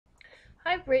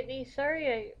Hi, Brittany.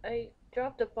 Sorry I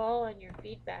dropped the ball on your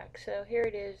feedback. So here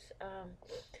it is.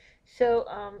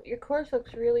 Your course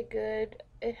looks really good.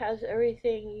 It has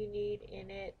everything you need in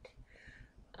it.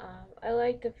 I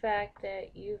like the fact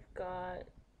that you've got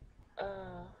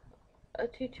uh, a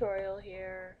tutorial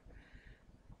here,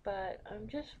 but I'm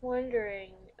just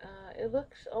wondering, it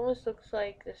almost looks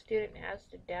like the student has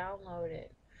to download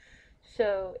it.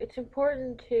 So it's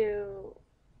important to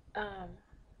um,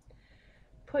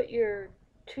 put your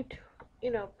tut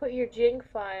put your Jing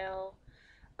file,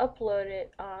 upload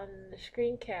it on the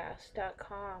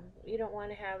screencast.com. You don't want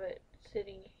to have it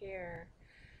sitting here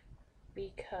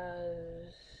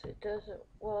because it doesn't,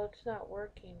 well, it's not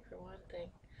working for one thing.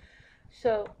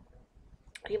 So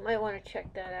you might want to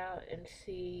check that out and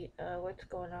see what's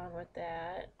going on with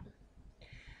that.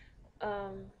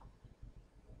 Um,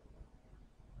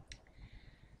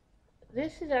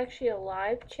 this is actually a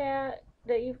live chat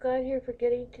that you've got here for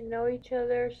getting to know each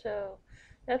other, so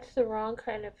that's the wrong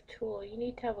kind of tool. You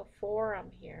need to have a forum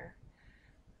here.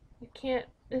 You can't,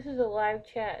 this is a live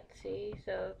chat, see?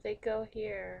 So if they go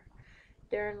here,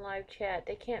 they're in live chat.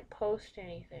 They can't post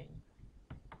anything.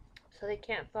 So they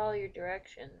can't follow your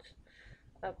directions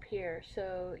up here.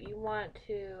 So you want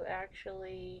to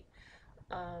actually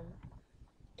um,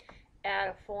 add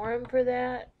a forum for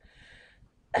that.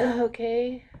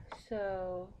 Okay,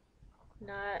 so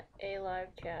not a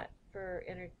live chat for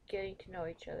getting to know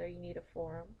each other. You need a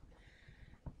forum.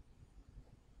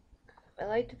 I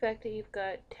like the fact that you've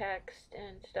got text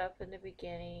and stuff in the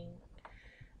beginning.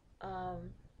 Um,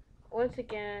 Once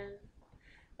again,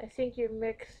 I think you're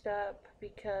mixed up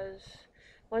because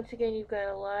once again you've got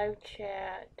a live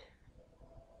chat.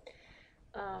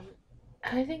 Um,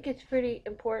 I think it's pretty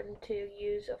important to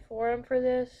use a forum for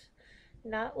this,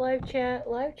 not live chat.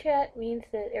 Live chat means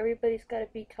that everybody's got to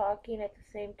be talking at the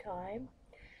same time.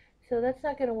 So that's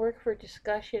not going to work for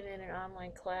discussion in an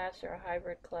online class or a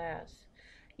hybrid class.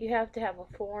 You have to have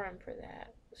a forum for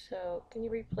that. So can you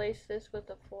replace this with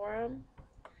a forum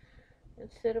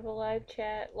instead of a live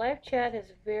chat? Live chat has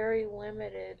very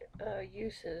limited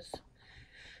uses.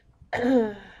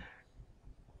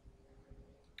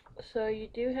 So you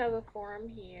do have a forum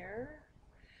here,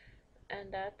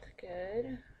 and that's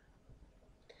good.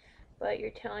 But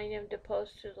you're telling them to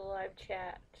post to the live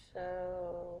chat,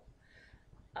 so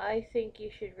I think you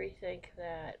should rethink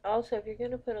that. Also, if you're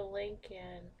going to put a link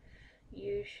in,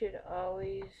 you should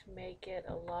always make it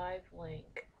a live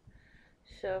link.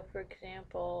 So, for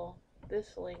example,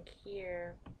 this link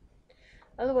here,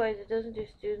 otherwise it doesn't do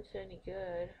students any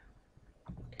good.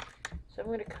 So I'm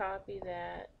going to copy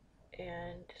that,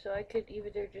 and so I could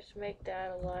either just make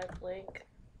that a live link.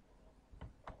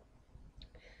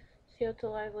 See how it's a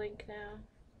live link now?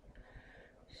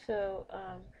 So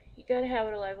you gotta have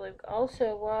it a live link.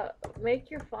 Also, make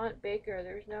your font bigger.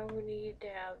 There's no need to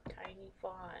have tiny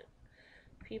font.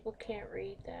 People can't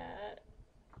read that.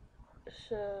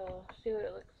 So see what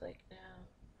it looks like now.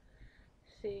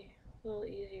 See, a little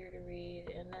easier to read,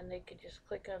 and then they can just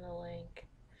click on the link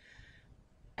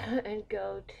and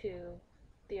go to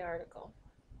the article.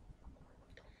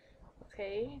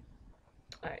 Okay.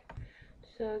 All right.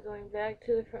 So going back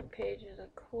to the front page of the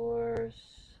course.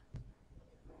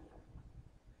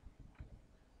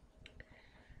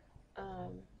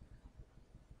 Um,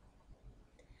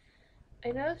 I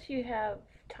notice you have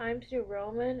Times New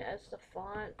Roman as the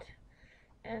font,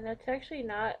 and that's actually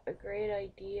not a great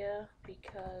idea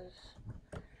because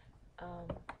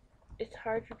um, it's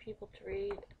hard for people to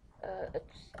read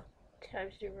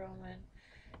Times New Roman,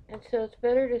 and so it's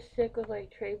better to stick with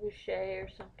like Trebuchet or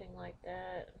something like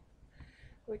that,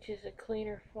 which is a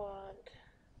cleaner font.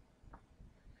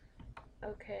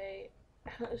 Okay,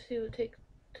 let's see. We'll take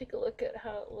a look at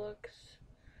how it looks.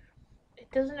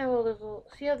 It doesn't have all those little.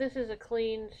 See how this is a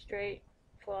clean, straight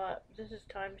font. This is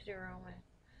Times New Roman.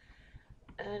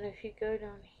 And if you go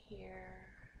down here,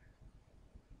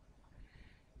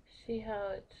 see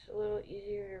how it's a little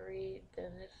easier to read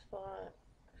than this font.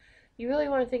 You really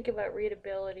want to think about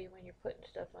readability when you're putting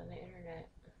stuff on the internet.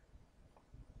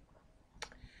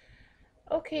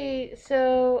 Okay,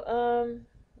 so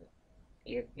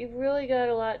you've really got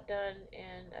a lot done,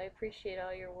 and I appreciate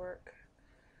all your work.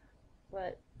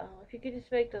 But if you could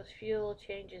just make those few little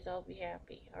changes, I'll be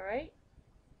happy. All right?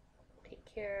 Take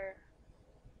care.